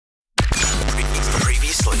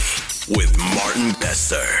Seriously, with Martin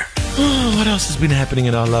Bester. Oh, what else has been happening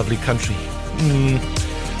in our lovely country?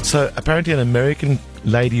 So apparently an American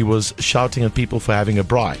lady was shouting at people for having a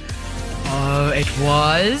bri. Oh, it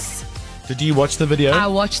was. Did you watch the video? I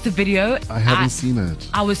watched the video. I haven't seen it.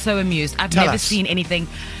 I was so amused. I've Tell never us. seen anything.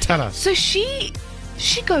 Tell us. So she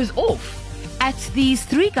goes off at these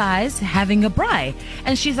three guys having a bri,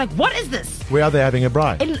 and she's like, "What is this?" Where are they having a bri?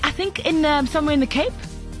 I think in somewhere in the Cape.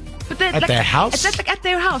 But they're, At their house? It's like at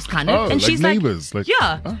their house, kind of. Oh, and like she's neighbors, like,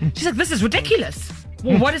 like- yeah. She's like, "This is ridiculous.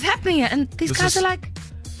 Well, what is happening here?" And these This guys is- are like,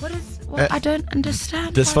 "What is? Well, I don't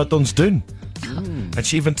understand." Dis why." wat ons doen. And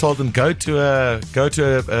she even told them go to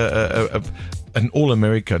an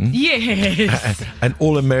all-American. Yes. An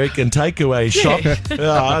all-American takeaway shop.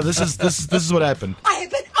 Yeah, this is what happened. I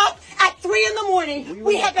have been up at 3 in the morning.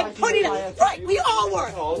 We have been putting up. Right, we all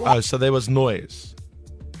were. Oh, so there was noise.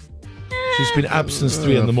 She's been up since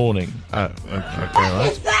 3 in the morning. Oh, okay,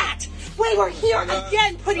 What is that? We were here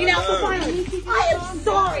again putting out the violence. I am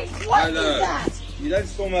sorry. What is that? You don't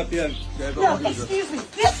storm up here. No, excuse me.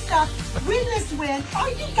 This stuff, windless wind. Are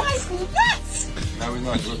you guys nuts? No, we're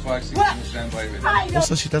not. We're fire Well, extinguishers standby with I don't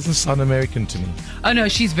Also, she doesn't sound American to me. Oh no,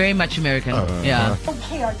 she's very much American. Yeah.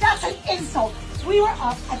 care. That's an insult. We were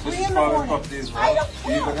up at 3 This in is the private morning. property as well. I don't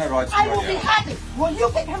You've got care. no right to I go will be here. happy. Well, you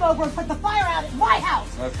can come over and put the fire out at my house.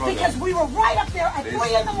 No problem. Because we were right up there at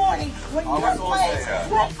 3 in the morning when I your was also place here.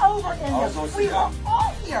 went over in I was there. also We here. were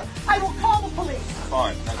all here. I will call the police.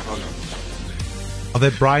 Fine, no problem. Are they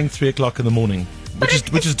brying 3 o'clock in the morning?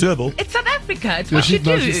 Which is doable. It's South Africa. It's Yeah, what you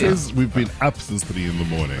do. she says we've been up since 3 in the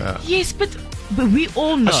morning. Yes, but we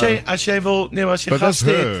all know. As jy wil, nee, maar as jy But that's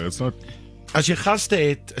gaste het, her. It's not. as jy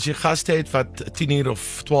gaste het wat 10 uur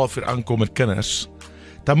of 12 uur aankom met kinders,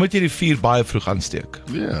 dan moet jy die vuur baie vroeg aansteek.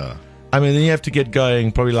 Yeah. I mean, then you have to get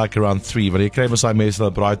going probably like around 3, want jy kry mos daai mense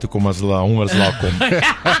wat braai toe kom as hulle honger is laat kom.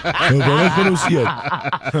 Wat gaan ons eet?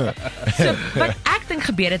 So, wat ek dink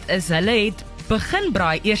gebeur het is hulle het begin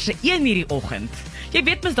braai eers 1 hierdie oggend. Jy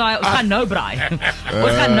weet mos daai ons gaan nou braai.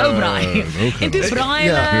 Ons gaan nou braai. En toe braai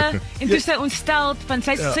hulle en toe sy ontsteld van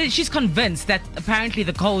she's convinced that apparently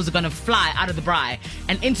the coals are going to fly out of the braai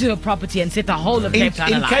and into her property and set the whole of Cape Town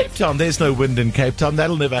In alight. Cape Town, there's no wind in Cape Town.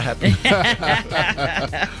 That'll never happen.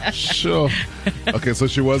 Sure. Okay, so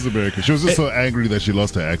she was American. She was just so angry that she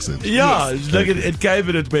lost her accent. Ja, look, it gave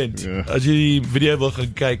it went. Ja. As jy die video wil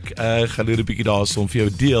gaan kyk, gaan loer 'n bietjie daarson vir jou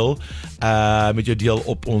deel. Met jou deel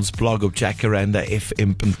op ons blog op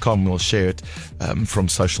jackarandafm.com. We'll share it from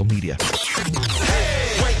social media.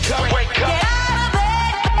 Wake up. Wake up.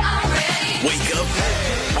 Wake up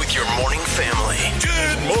with your morning family.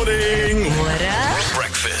 Good morning. What up?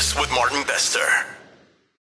 Breakfast with Martin Bester.